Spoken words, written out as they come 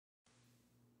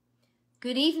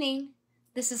Good evening.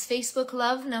 This is Facebook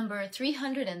Love number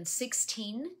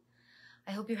 316.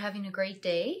 I hope you're having a great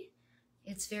day.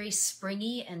 It's very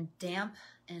springy and damp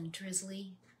and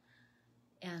drizzly.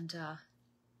 And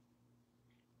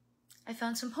I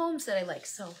found some poems that I like,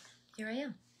 so here I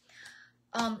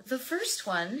am. The first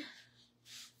one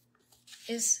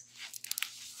is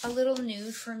a little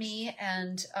new for me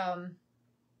and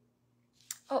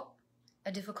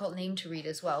a difficult name to read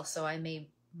as well, so I may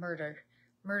murder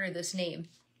this name,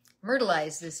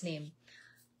 myrtleize this name.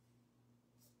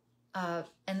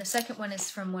 And the second one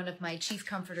is from one of my chief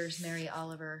comforters, Mary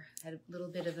Oliver. Had a little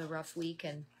bit of a rough week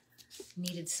and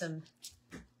needed some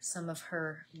of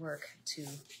her work to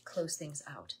close things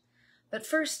out. But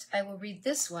first, I will read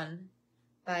this one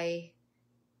by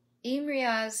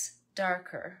Imtiaz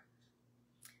Dharker.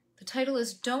 The title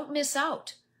is Don't Miss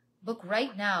Out. Book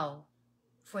right now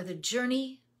for the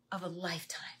journey of a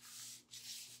lifetime.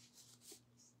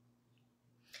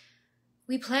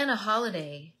 We plan a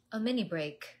holiday, a mini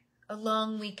break, a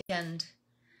long weekend,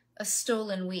 a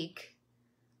stolen week.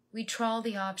 We trawl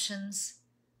the options,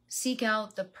 seek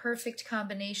out the perfect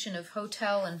combination of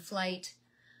hotel and flight,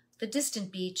 the distant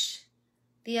beach,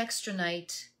 the extra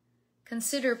night,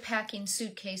 consider packing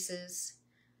suitcases,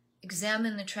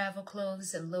 examine the travel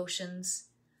clothes and lotions,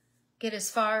 get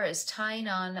as far as tying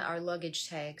on our luggage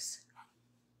tags.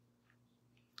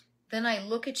 Then I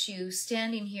look at you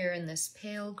standing here in this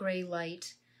pale gray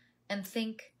light and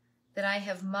think that I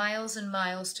have miles and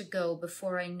miles to go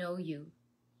before I know you.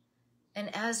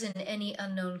 And as in any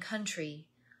unknown country,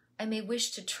 I may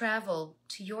wish to travel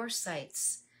to your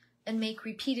sites and make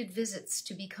repeated visits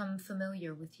to become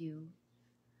familiar with you.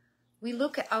 We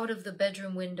look out of the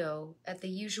bedroom window at the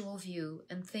usual view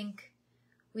and think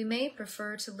we may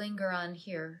prefer to linger on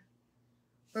here,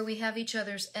 where we have each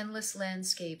other's endless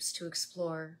landscapes to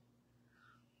explore,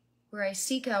 where I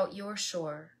seek out your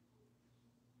shore.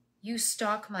 You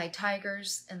stalk my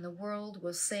tigers, and the world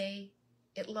will say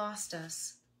it lost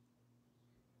us.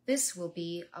 This will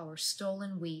be our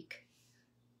stolen week.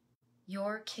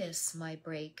 Your kiss, my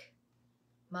break.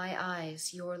 My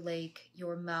eyes, your lake,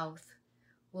 your mouth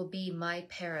will be my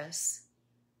Paris.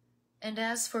 And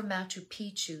as for Machu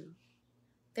Picchu,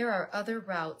 there are other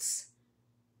routes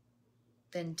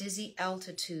than dizzy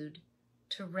altitude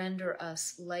to render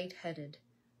us lightheaded,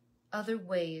 other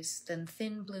ways than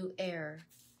thin blue air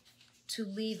to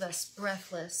leave us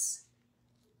breathless.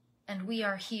 And we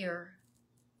are here,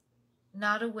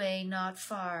 not away, not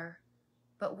far,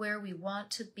 but where we want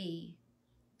to be,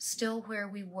 still where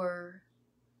we were,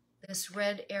 this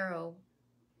red arrow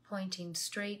pointing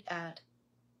straight at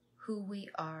who we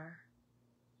are.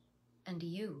 And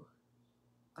you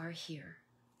are here.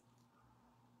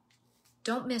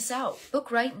 Don't miss out.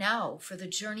 Book right now for the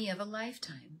journey of a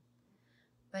lifetime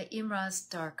by Imtiaz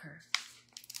Dharker.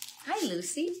 Hi,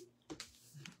 Lucy.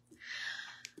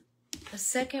 The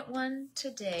second one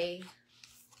today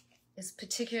is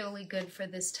particularly good for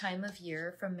this time of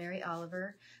year from Mary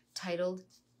Oliver, titled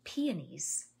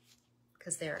Peonies,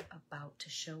 because they're about to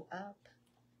show up.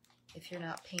 If you're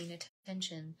not paying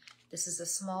attention, this is a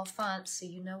small font, so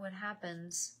you know what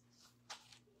happens.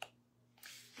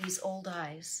 These old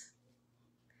eyes.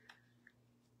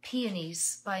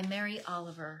 Peonies by Mary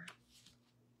Oliver.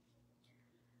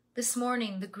 This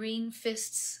morning, the green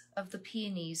fists of the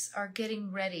peonies are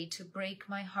getting ready to break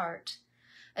my heart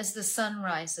as the sun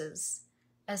rises,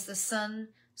 as the sun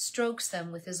strokes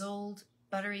them with his old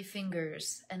buttery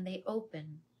fingers, and they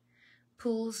open,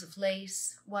 pools of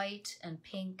lace, white and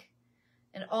pink,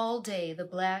 and all day the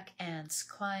black ants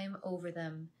climb over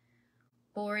them,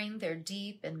 boring their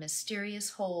deep and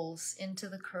mysterious holes into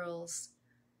the curls,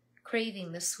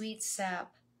 craving the sweet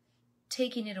sap,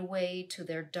 taking it away to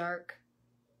their dark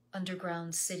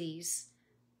underground cities,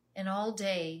 and all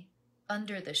day,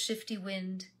 under the shifty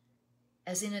wind,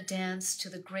 as in a dance to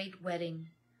the great wedding,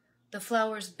 the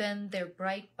flowers bend their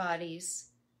bright bodies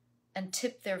and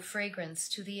tip their fragrance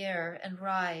to the air and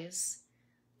rise,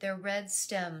 their red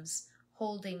stems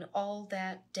holding all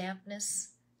that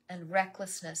dampness and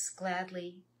recklessness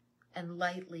gladly and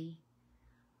lightly.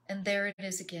 And there it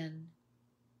is again.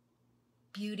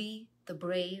 Beauty, the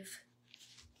brave,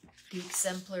 the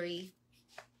exemplary,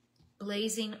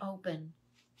 blazing open.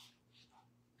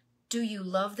 Do you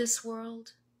love this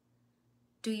world?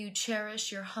 Do you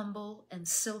cherish your humble and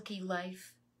silky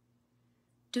life?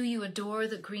 Do you adore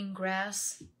the green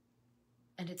grass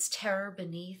and its terror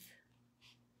beneath?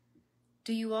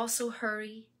 Do you also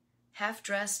hurry,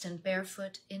 half-dressed and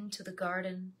barefoot, into the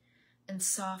garden, and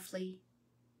softly,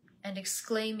 and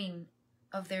exclaiming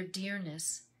of their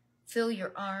dearness, fill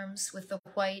your arms with the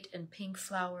white and pink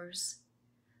flowers,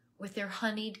 with their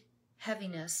honeyed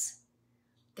heaviness,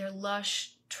 their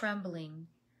lush trembling,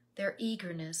 their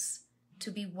eagerness to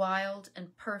be wild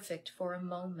and perfect for a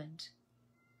moment,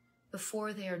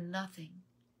 before they are nothing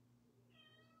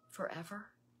forever?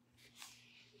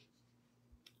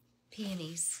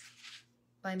 Peonies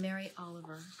by Mary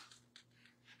Oliver.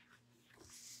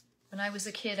 When I was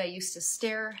a kid, I used to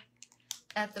stare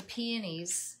at the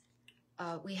peonies.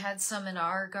 We had some in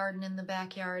our garden in the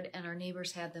backyard, and our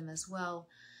neighbors had them as well.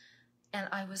 And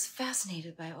I was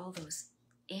fascinated by all those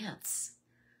ants.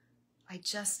 I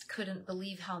just couldn't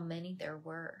believe how many there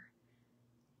were.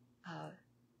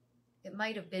 It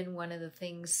might have been one of the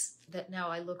things that now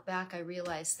I look back, I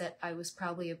realize that I was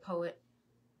probably a poet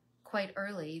quite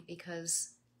early,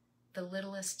 because the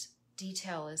littlest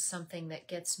detail is something that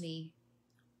gets me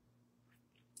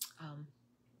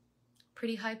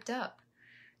pretty hyped up.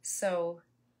 So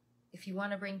if you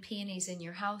want to bring peonies in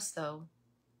your house, though,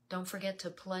 don't forget to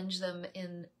plunge them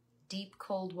in deep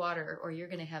cold water, or you're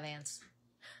going to have ants.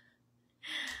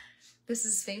 This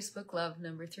is Facebook Love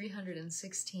number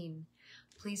 316.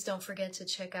 Please don't forget to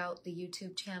check out the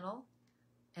YouTube channel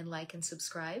and like and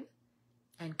subscribe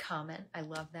and comment. I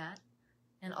love that.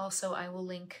 And also, I will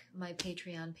link my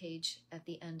Patreon page at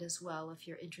the end as well if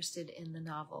you're interested in the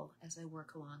novel as I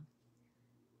work along.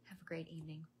 Have a great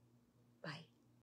evening. Bye.